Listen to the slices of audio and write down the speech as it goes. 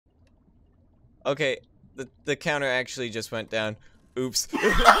Okay, the counter actually just went down. Oops.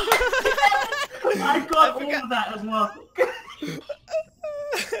 I got all of that as well.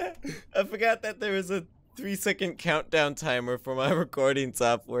 I forgot that there was a 3-second countdown timer for my recording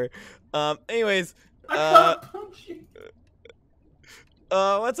software. Anyways, I can't punch you.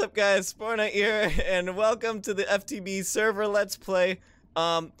 what's up, guys? Sporknight here, and welcome to the FTB server Let's Play.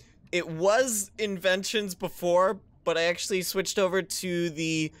 It was Inventions before, but I actually switched over to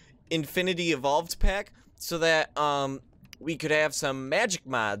the Infinity Evolved pack so that we could have some magic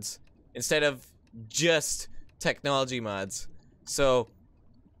mods instead of just technology mods. So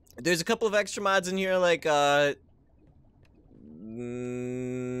there's a couple of extra mods in here, like I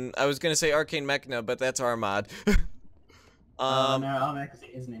was gonna say Arcane Mechna, but that's our mod. No, our Mechna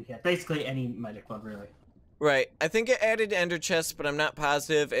isn't in here. Basically any magic mod, really. Right. I think it added ender chests, but I'm not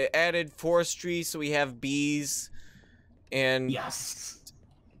positive. It added forestry, so we have bees. And yes.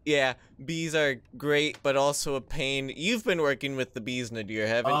 Yeah, bees are great, but also a pain. You've been working with the bees, Nadir,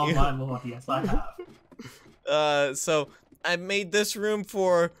 haven't you? Oh my lord, yes, I have. So I made this room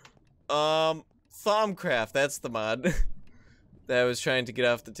for Thaumcraft. That's the mod that I was trying to get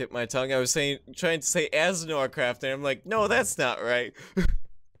off the tip of my tongue. I was trying to say Asnorcraft, and I'm like, no, that's not right.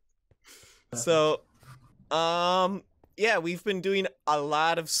 So, yeah, we've been doing a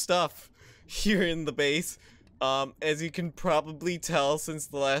lot of stuff here in the base. As you can probably tell since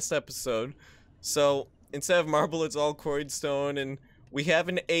the last episode. So, instead of marble, it's all quarried stone, and we have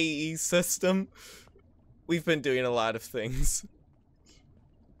an AE system. We've been doing a lot of things.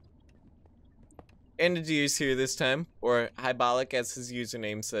 And Nadir's here this time, or Hybolic as his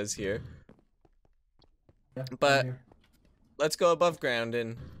username says here. Yeah, but, let's go above ground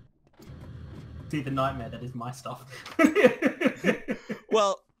and... see the nightmare that is my stuff.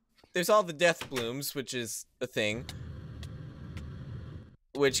 Well... There's all the death blooms, which is a thing,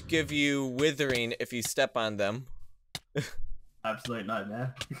 which give you withering if you step on them. Absolute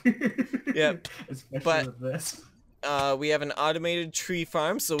nightmare. Yep. Especially with this. We have an automated tree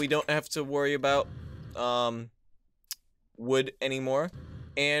farm, so we don't have to worry about wood anymore,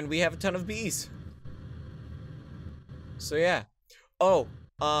 and we have a ton of bees. So yeah. Oh,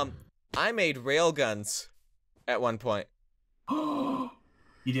 I made railguns at one point.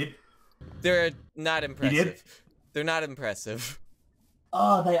 You did? They're not impressive. You did? They're not impressive.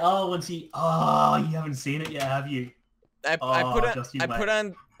 Oh, they are once you... Oh, you haven't seen it yet, have you? I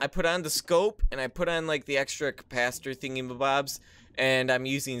put on the scope, and I put on like the extra capacitor thingy-mabobs, and I'm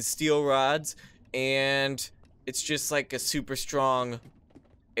using steel rods, and it's just like a super strong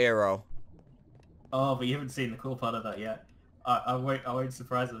arrow. Oh, but you haven't seen the cool part of that yet. I won't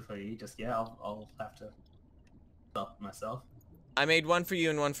surprise it for you just yet. I'll have to stop myself. I made one for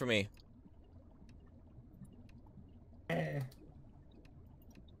you and one for me.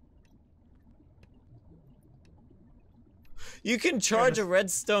 You can charge a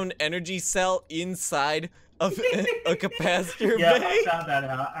redstone energy cell inside of a capacitor yeah, bay? I found that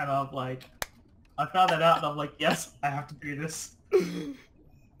out, and I'm like... yes, I have to do this.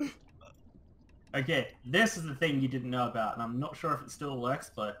 Okay, this is the thing you didn't know about, and I'm not sure if it still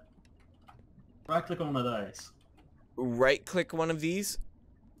works, but... Right-click on one of those. Right-click one of these?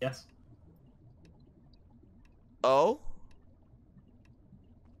 Yes. Oh?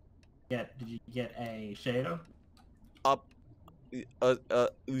 Yeah, did you get a shader?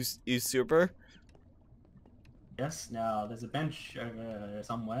 Usurper? Yes, now there's a bench over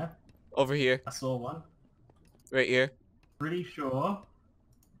somewhere. Over here. I saw one. Right here. Pretty sure.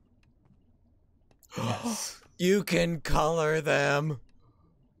 Yes. You can color them.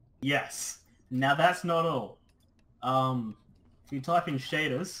 Yes. Now that's not all. If you type in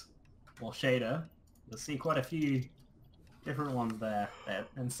shaders, or shader, you'll see quite a few different ones there,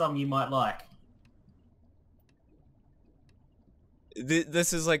 and some you might like.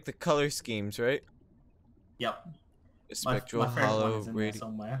 This is like the color schemes, right? Yep. Spectral, my favorite one hollow, is in there radiant,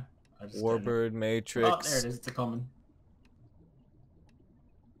 somewhere. warbird, matrix. Oh, there it is. It's a common.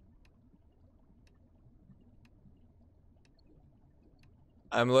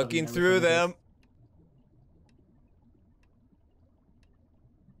 I'm looking through them.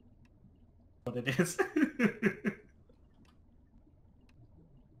 What it is.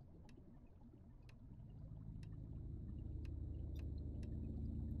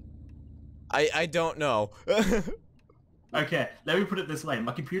 I don't know. Okay, let me put it this way.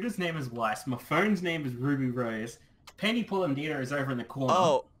 My computer's name is Weiss. My phone's name is Ruby Rose. Penny Pull and Dina is over in the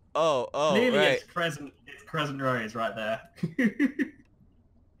corner. Oh, Clearly right. it's Crescent Rose right there.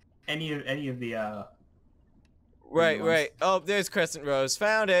 any of the Right. Oh, there's Crescent Rose.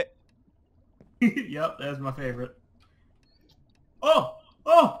 Found it. Yep, there's my favorite. Oh!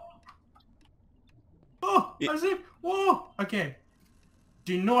 I zip! Whoa! Okay.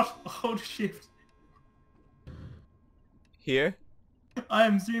 Do not hold shift. Here? I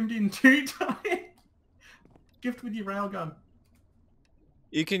am zoomed in 2 times. Shift with your railgun.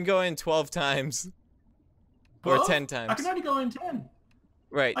 You can go in 12 times. Or 12? 10 times. I can only go in 10.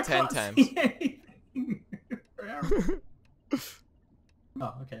 Right, I 10 can't times. see anything.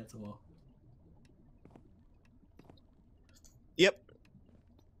 Oh, okay, that's a wall. Yep.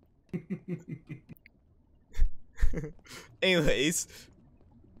 Anyways.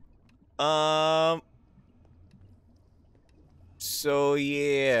 So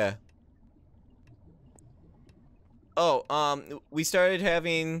yeah. Oh, we started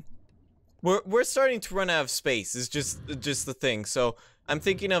having we're starting to run out of space. Is just the thing. So I'm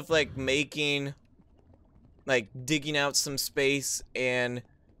thinking of like digging out some space and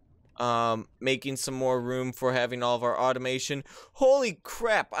making some more room for having all of our automation. Holy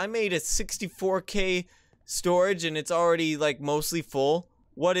crap, I made a 64K storage and it's already like mostly full.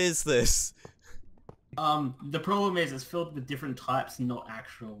 What is this? The problem is it's filled with different types, not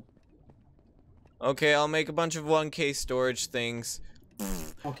actual. Okay, I'll make a bunch of 1K storage things.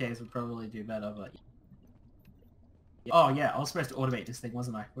 4Ks would probably do better, but... Oh yeah, I was supposed to automate this thing,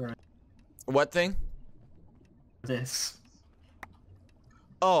 wasn't I? Where What thing? this?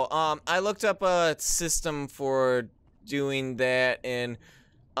 Oh, I looked up a system for doing that, and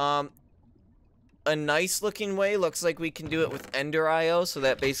a nice looking way looks like we can do it with Ender.io, so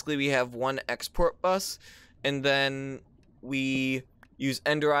that basically we have one export bus, and then we use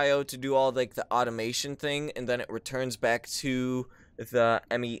Ender.io to do all like the automation thing, and then it returns back to the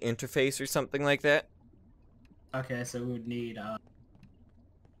ME interface or something like that. Okay, so we would need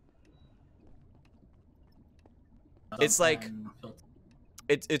It's like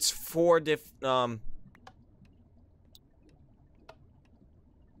it's 4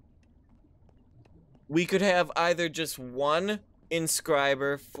 we could have either just one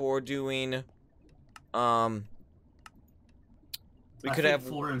inscriber for doing we could have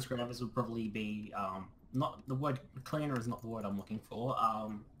 4 inscribers would probably be not the word cleaner is not the word I'm looking for.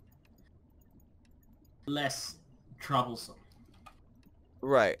 Less troublesome.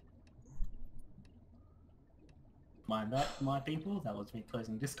 right. Mind that, my people. That was me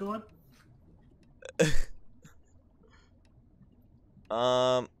closing Discord.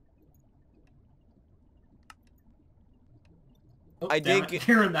 I damn did it,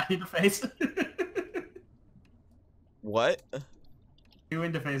 you're in that interface. What? 2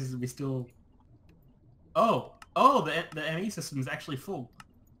 interfaces would be still. Oh, the ME system is actually full.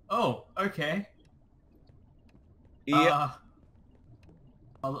 Oh, okay. Yeah.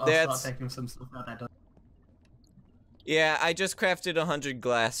 I'll That's- start taking some stuff out that. Yeah, I just crafted 100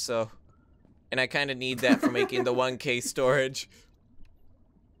 glass, so, and I kind of need that for making the 1K storage.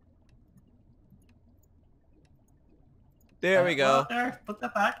 There we go. Well, there, put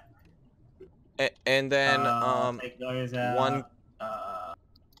that back. And then Take those out.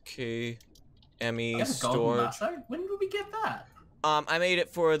 1K ME Golden storage. lasso? When did we get that? I made it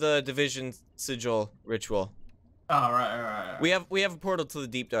for the division sigil ritual. Oh, right. We have a portal to the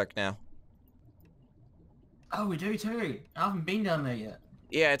deep dark now. Oh, we do too. I haven't been down there yet.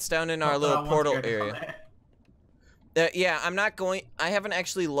 Yeah, it's down in our Not that I little want to portal go down area. there. Yeah, I haven't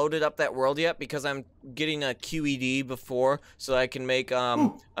actually loaded up that world yet because I'm getting a QED before so I can make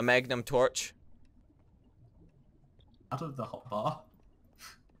a magnum torch. Out of the hot bar.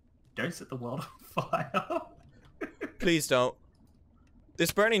 Don't set the world on fire. Please don't.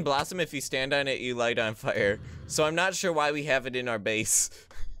 This burning blossom, if you stand on it, you light on fire. So I'm not sure why we have it in our base.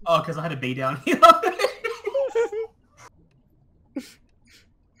 Oh, because I had a bee down here.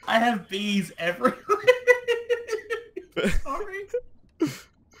 I have bees everywhere. Sorry.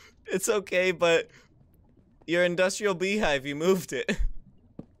 It's okay, but your industrial beehive, you moved it.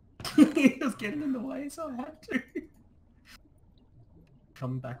 It was getting in the way, so I had to.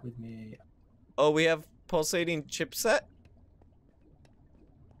 Come back with me. Oh, we have pulsating chipset?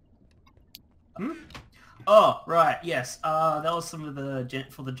 Hmm? Oh, right, yes. That was some of the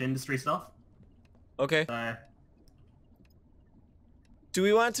Gendustry stuff. Okay. So, Do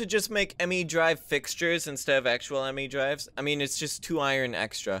we want to just make ME drive fixtures instead of actual ME drives? I mean, it's just 2 iron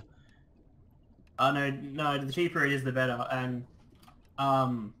extra. no, the cheaper it is, the better. And,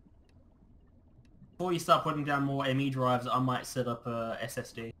 before you start putting down more ME drives, I might set up a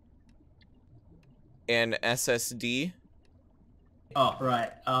SSD. And SSD? Oh,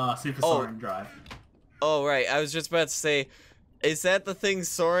 right. Super Soren drive. Oh, right. I was just about to say, is that the thing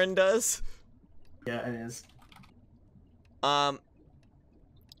Soren does? Yeah, it is.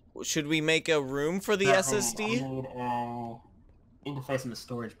 Should we make a room for the SSD? I need a interface in the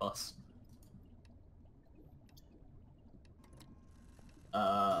storage bus.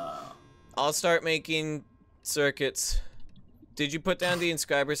 I'll start making circuits. Did you put down the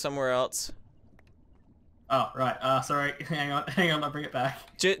inscriber somewhere else? Oh, right. Sorry. Hang on. I'll bring it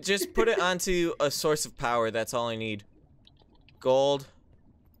back. Just put it onto a source of power. That's all I need. Gold.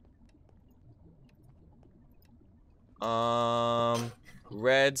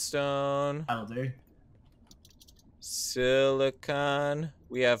 Redstone. That'll do. Silicon.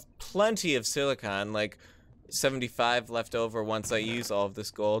 We have plenty of silicon, like 75 left over once I use all of this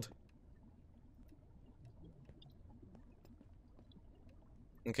gold.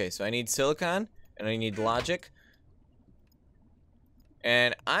 Okay, so I need silicon, and I need logic.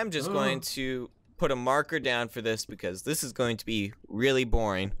 And I'm just going to put a marker down for this because this is going to be really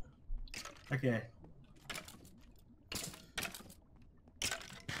boring. Okay.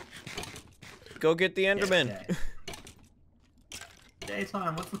 Go get the Enderman. Okay.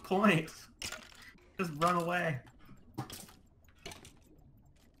 Daytime, what's the point? Just run away.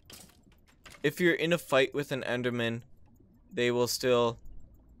 If you're in a fight with an Enderman, they will still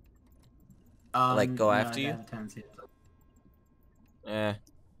like go after you. Yeah,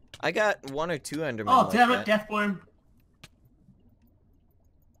 I got 1 or 2 Endermen. Oh like damn it, that. Death Bloom!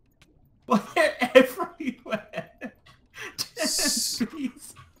 Well, they're everywhere.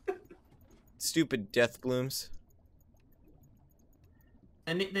 Please. Stupid death blooms.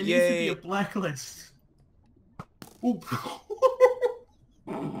 And there needs to be a blacklist. Oop.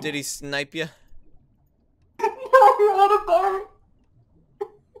 Did he snipe you?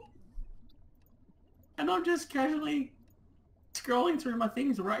 And I'm just casually scrolling through my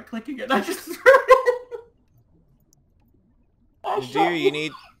things, right-clicking it, and I just threw it. Nadir, you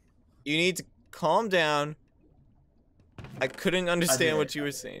need to calm down. I couldn't understand what you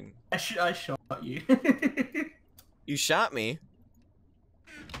were saying. I shot you. You shot me?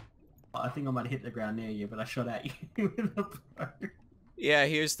 I think I might have hit the ground near you, but I shot at you with a bow. Yeah,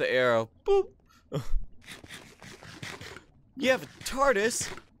 here's the arrow. Boop. You have a TARDIS?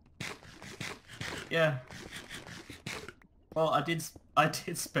 Yeah. Well, I did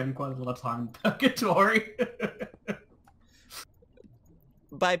spend quite a lot of time in purgatory.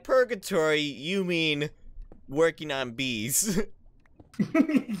 By purgatory, you mean working on bees.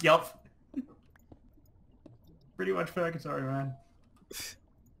 Yup. Pretty much purgatory, man.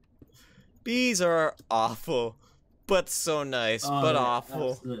 Bees are awful, but so nice, but yeah,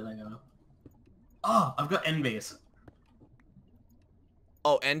 awful. Absolutely. Oh, I've got end bees.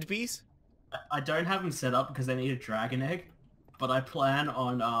 Oh, end bees? I don't have them set up because they need a dragon egg, but I plan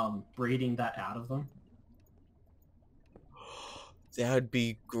on breeding that out of them. That would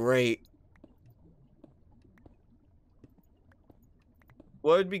be great.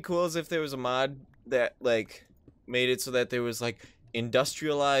 What would be cool is if there was a mod that, like, made it so that there was, like,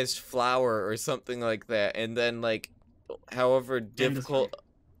 industrialized flour or something like that, and then, like, however difficult...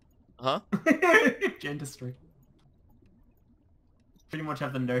 Huh? Gendistry. Pretty much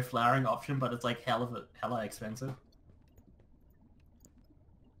have the no flowering option, but it's, like, hella expensive.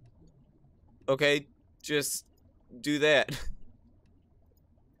 Okay, just do that.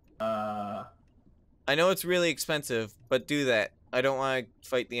 I know it's really expensive, but do that. I don't want to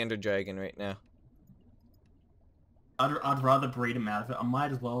fight the Ender Dragon right now. I'd rather breed him out of it. I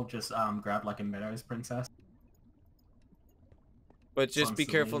might as well just grab like a Meadows princess. But just be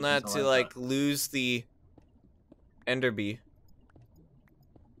careful not to like lose the Ender Bee.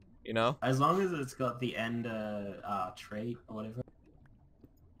 You know? As long as it's got the Ender trait or whatever,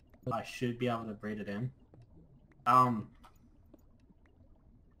 I should be able to breed it in.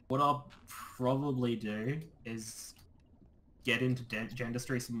 What I'll probably do is get into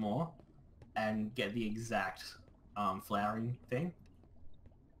Gendistry some more and get the exact flowering thing.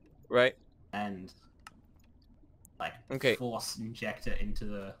 Right. And like force inject it into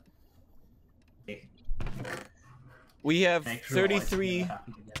the... We have 33...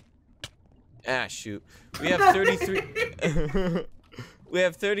 Ah, shoot. We have 33... We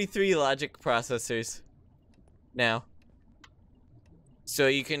have 33 logic processors now. So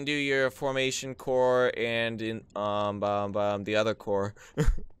you can do your formation core and in the other core.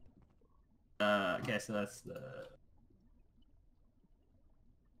 Okay, so that's the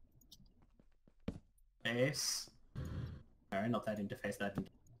base. Alright, not that interface, that interface.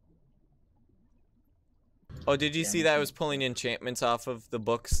 Oh, did you see that I was pulling enchantments off of the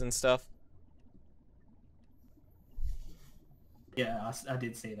books and stuff? Yeah, I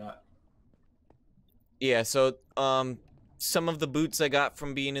did see that. Yeah, so some of the boots I got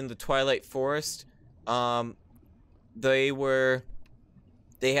from being in the Twilight Forest, they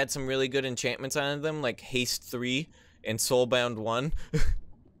had some really good enchantments on them, like Haste 3 and Soulbound 1.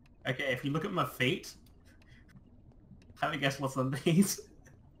 Okay, if you look at my feet, Have a guess what's on these.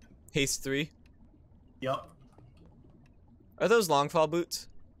 Haste 3. Yup. Are those longfall boots?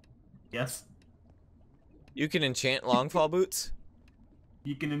 Yes. You can enchant longfall boots?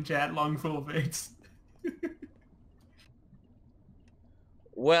 You can enchant longfall boots.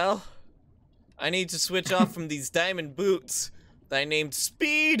 Well, I need to switch off from these diamond boots. Thy named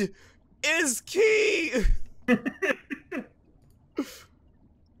Speed is key!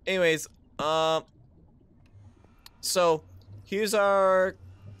 Anyways, so here's our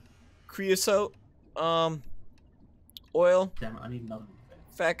creosote, oil Damn it, I need another one.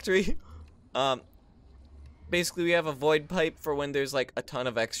 factory. Basically we have a void pipe for when there's like a ton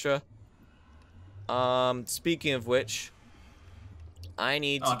of extra. Speaking of which, I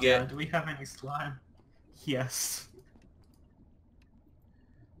need to get... do we have any slime? Yes.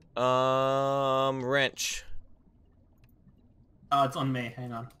 Wrench. Oh, it's on me,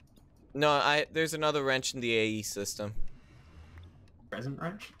 hang on. No, there's another wrench in the AE system. Present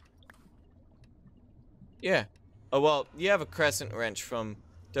wrench? Yeah. Oh, well, you have a crescent wrench from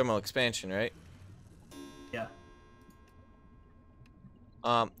thermal expansion, right? Yeah.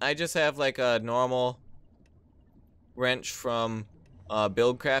 I just have like a normal wrench from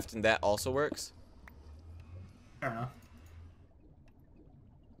Buildcraft, and that also works. Fair enough.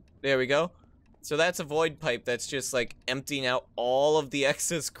 There we go. So that's a void pipe that's just like emptying out all of the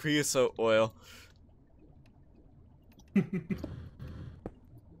excess creosote oil.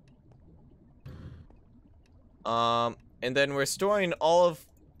 And then we're storing all of,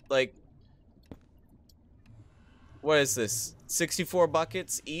 like, what is this? 64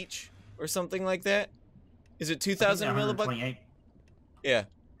 buckets each or something like that? Is it 2,000 millibuckets? Yeah.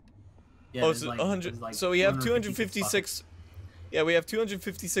 Yeah, Oh, so like, 100. Like so we have 256. Yeah, we have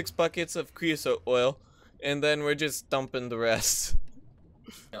 256 buckets of creosote oil, and then we're just dumping the rest.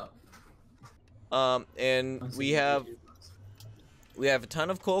 Yeah. And we have a ton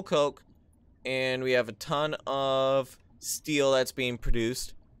of coal coke, and we have a ton of steel that's being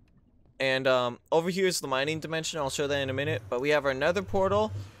produced. And over here is the mining dimension. I'll show that in a minute. But we have our nether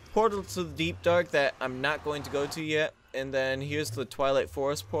portal to the deep dark that I'm not going to go to yet. And then here's the Twilight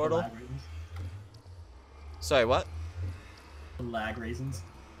Forest portal. Sorry, what? For lag reasons.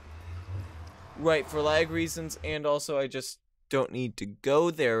 Right, for lag reasons, and also I just don't need to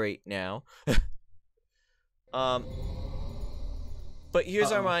go there right now. But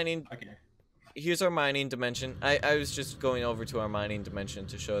here's our mining. Okay. Here's our mining dimension. I was just going over to our mining dimension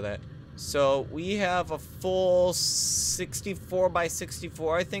to show that. So we have a full 64 by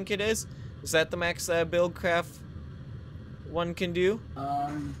 64, I think it is. Is that the max that Buildcraft one can do?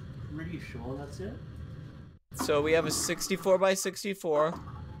 Pretty sure that's it. So we have a 64 by 64.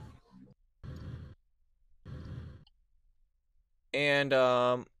 And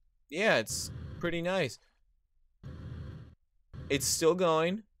yeah, it's pretty nice. It's still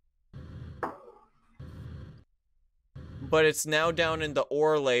going. But it's now down in the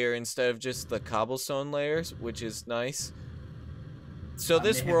ore layer instead of just the cobblestone layers, which is nice. So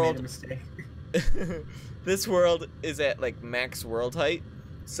this world this world is at like max world height.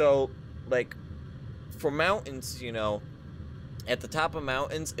 So like for mountains, you know, at the top of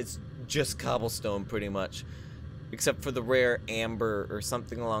mountains it's just cobblestone pretty much. Except for the rare amber or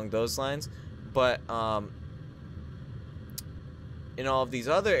something along those lines. But in all of these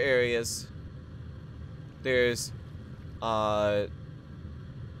other areas there's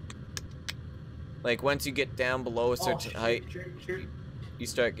like once you get down below a certain height, you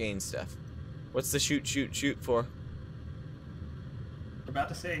start getting stuff. What's the shoot for? We're about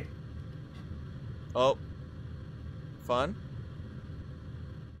to see. Oh. Fun.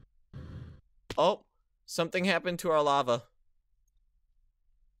 Oh, something happened to our lava.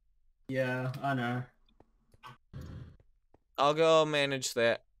 Yeah, I know. I'll go manage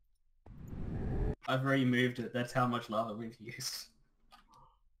that. I've already moved it. That's how much lava we've used.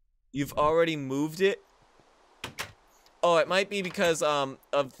 You've already moved it? Oh, it might be because of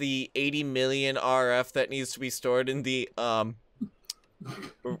the 80 million RF that needs to be stored in the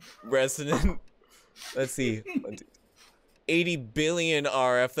resonant. Let's see. 80 billion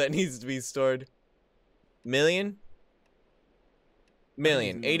RF that needs to be stored. Million?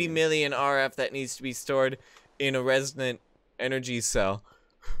 Million. 80 million RF that needs to be stored in a resonant energy cell.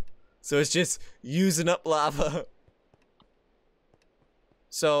 So it's just using up lava.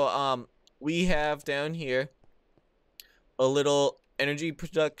 So, we have down here a little energy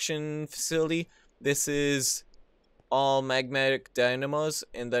production facility. This is all magnetic dynamos,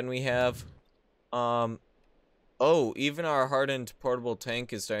 and then we have, oh, even our hardened portable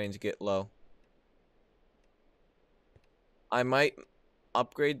tank is starting to get low. I might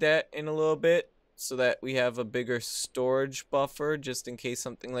upgrade that in a little bit, so that we have a bigger storage buffer just in case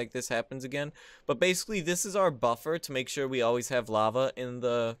something like this happens again. But basically, this is our buffer to make sure we always have lava in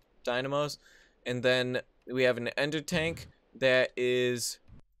the dynamos. And then we have an ender tank that is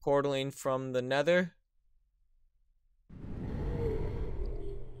portaling from the nether,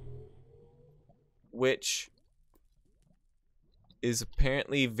 which is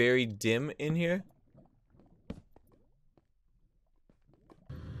apparently very dim in here.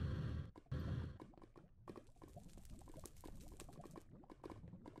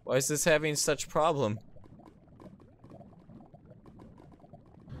 Why is this having such problem?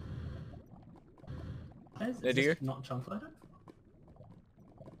 Nadir? Not chunk loaded?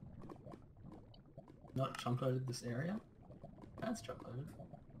 Not chunk loaded this area? That's chunk loaded.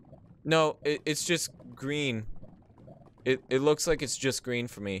 No, it's just green. It looks like it's just green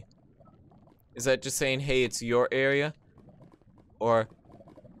for me. Is that just saying, hey, it's your area? Or...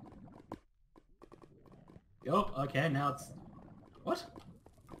 Yup, okay, now it's... What?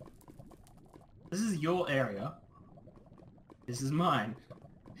 This is your area. This is mine.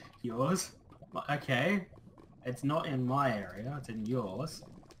 Yours? Okay. It's not in my area, it's in yours.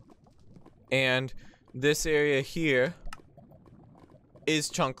 And this area here is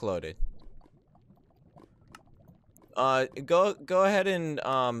chunk loaded. Go ahead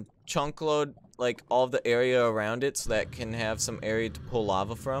and chunk load like all the area around it so that can have some area to pull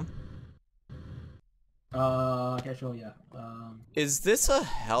lava from. Okay, sure, yeah. Is this a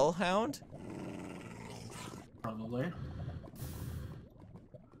hellhound? Probably.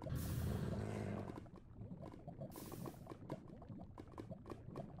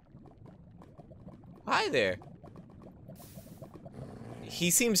 Hi there.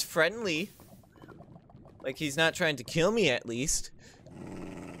 He seems friendly. Like he's not trying to kill me, at least.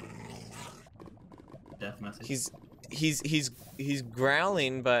 Death message. He's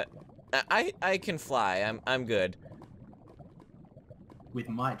growling, but I can fly. I'm good. With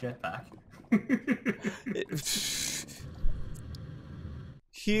my jetpack.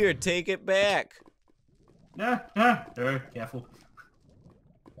 Here, take it back. No, careful.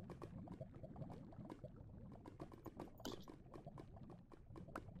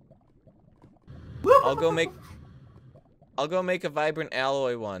 I'll go make a vibrant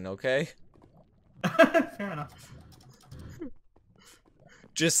alloy one, okay? Fair enough.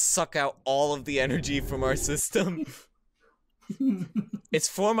 Just suck out all of the energy from our system. It's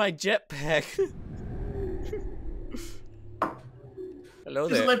for my jetpack. Hello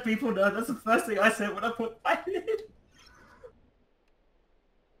there. Just let people know that's the first thing I said when I put mine in.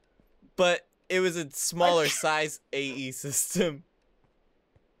 But it was a smaller size AE system.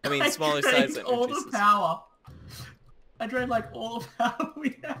 I mean, smaller size energy all the system. power. I drained like all the power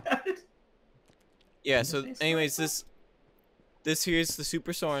we had. Yeah, so anyways, this here is the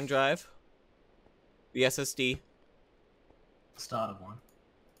Super Soren drive. The SSD. Start of one.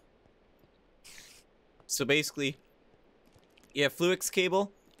 So basically, you have Fluix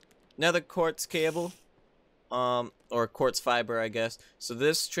cable, another quartz cable, or quartz fiber, I guess. So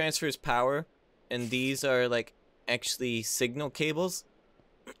this transfers power, and these are like actually signal cables.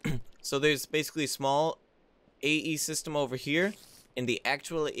 So there's basically a small AE system over here, and the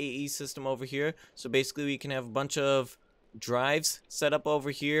actual AE system over here. So basically we can have a bunch of drives set up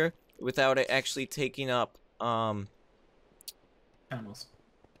over here without it actually taking up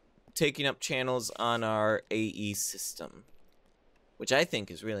channels on our AE system, which I think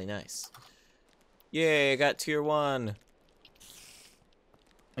is really nice. Yay, I got tier 1.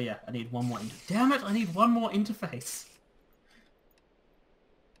 Oh yeah, I need one more. Damn it! I need one more interface.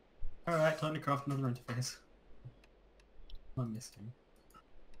 All right, time to craft another interface. I'm missing.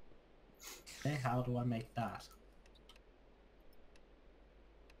 Okay, how do I make that?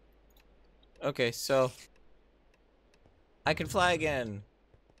 Okay, so I can fly again,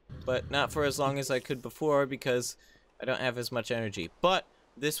 but not for as long as I could before because I don't have as much energy. But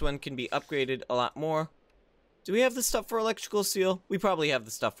this one can be upgraded a lot more. Do we have the stuff for electrical steel? We probably have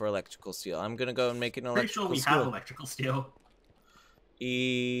the stuff for electrical steel. I'm gonna go and make an electrical Pretty sure we have electrical steel.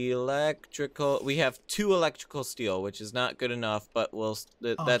 We have 2 electrical steel, which is not good enough, but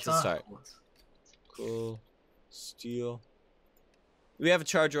that's a start. Cool. Steel. We have a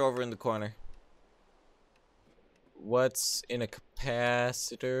charger over in the corner. What's in a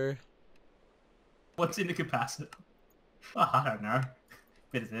capacitor? What's in a capacitor? Oh, I don't know.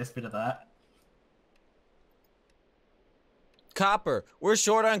 Bit of this, bit of that. Copper. We're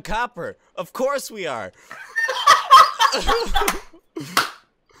short on copper. Of course we are.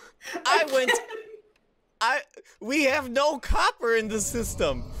 We have no copper in the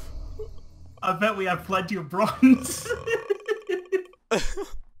system. I bet we have plenty of bronze.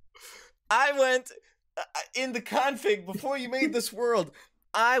 I went in the config before you made this world.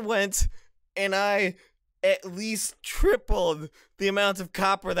 I went and I at least tripled the amount of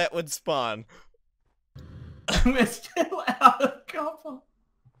copper that would spawn. We're still out of copper.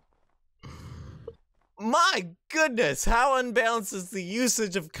 My goodness, how unbalanced is the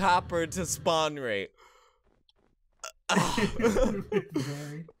usage of copper to spawn rate?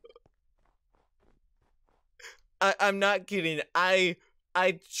 Very. I'm not kidding. I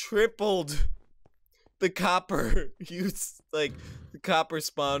tripled the copper use, like the copper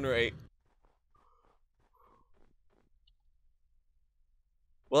spawn rate.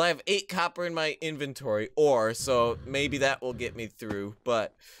 Well, I have 8 copper in my inventory, so maybe that will get me through,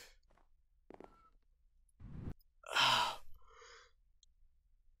 but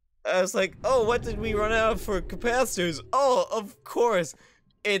I was like, oh, what did we run out for capacitors? Oh, of course,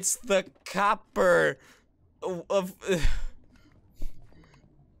 it's the copper of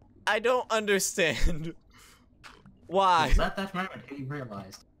I don't understand why. Was that moment he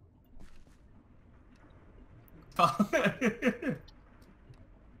realized?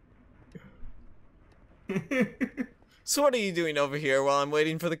 So what are you doing over here while I'm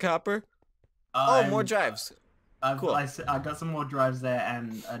waiting for the copper? Oh, more drives. Cool. I got some more drives there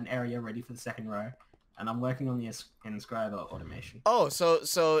and an area ready for the second row, and I'm working on the inscriber automation. Oh,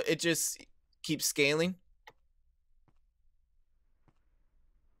 so it just keeps scaling?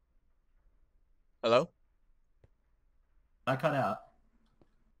 Hello? I cut out.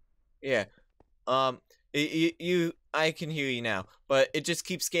 Yeah. I can hear you now, but it just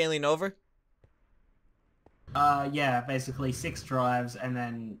keeps scaling over? Yeah, basically 6 drives, and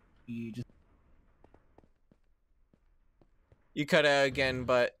then you just... You cut out again,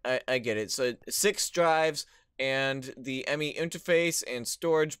 but I get it. So 6 drives, and the ME interface, and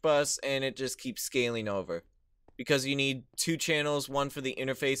storage bus, and it just keeps scaling over. Because you need 2 channels, one for the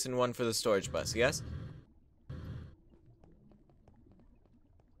interface and one for the storage bus, yes?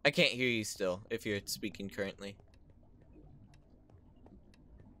 I can't hear you still, if you're speaking currently.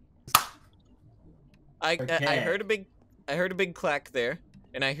 I heard a big clack there,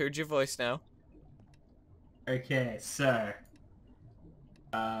 and I heard your voice now. Okay, so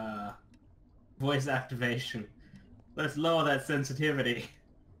voice activation. Let's lower that sensitivity.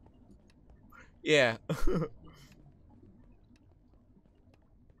 Yeah.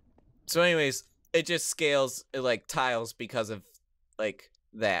 So anyways, it just scales like tiles because of like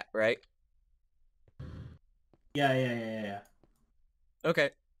that, right? Yeah. Okay.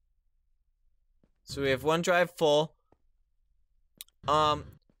 So we have 1 drive full.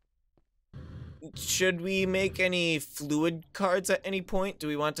 Should we make any fluid cards at any point? Do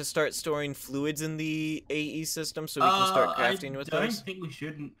we want to start storing fluids in the AE system so we can start crafting with those? I don't think we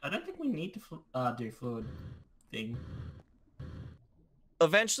should. I don't think we need to do fluid thing.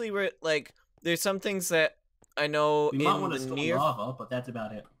 Eventually, we're like, there's some things that I know we might want to store lava, but that's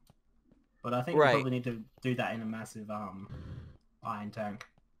about it. But I think we probably need to do that in a massive iron tank.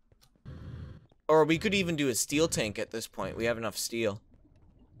 Or we could even do a steel tank at this point. We have enough steel.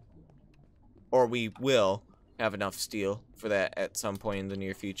 Or we will have enough steel for that at some point in the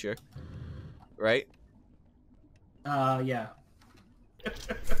near future. Right? Yeah.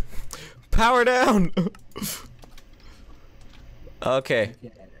 Power down! Okay.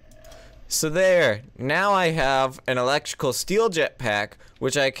 So there. Now I have an electrical steel jetpack,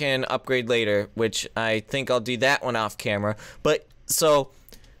 which I can upgrade later, which I think I'll do that one off camera. But, so,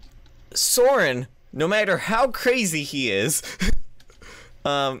 Soren, no matter how crazy he is,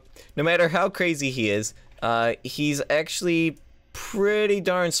 he's actually pretty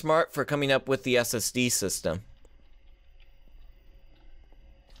darn smart for coming up with the SSD system.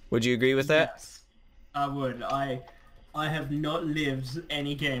 Would you agree with that? Yes, I would. I have not lived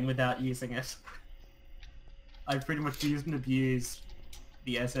any game without using it. I've pretty much used and abused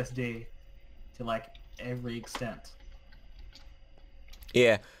the SSD to like every extent.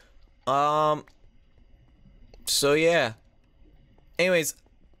 Yeah. So yeah. Anyways,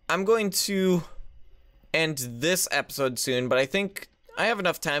 I'm going to end this episode soon, but I think I have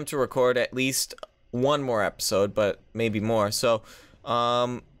enough time to record at least 1 more episode, but maybe more. So,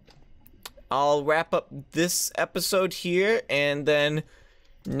 I'll wrap up this episode here, and then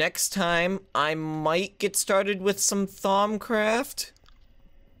next time I might get started with some Thaumcraft.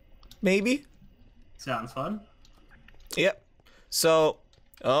 Maybe? Sounds fun. Yep. So,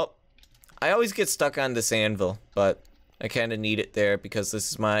 I always get stuck on this anvil, but I kind of need it there because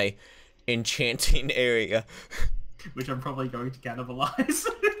this is my enchanting area. Which I'm probably going to cannibalize.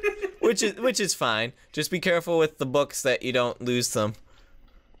 which is fine. Just be careful with the books that you don't lose them.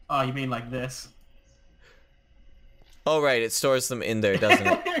 Oh, you mean like this? Oh, right, it stores them in there, doesn't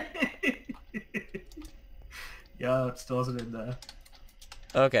it? Yeah, it stores it in there.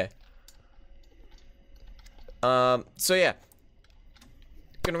 Okay. So yeah.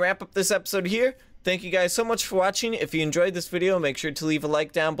 Gonna wrap up this episode here. Thank you guys so much for watching. If you enjoyed this video, make sure to leave a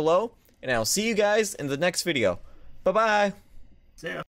like down below. And I'll see you guys in the next video. Bye-bye. See ya.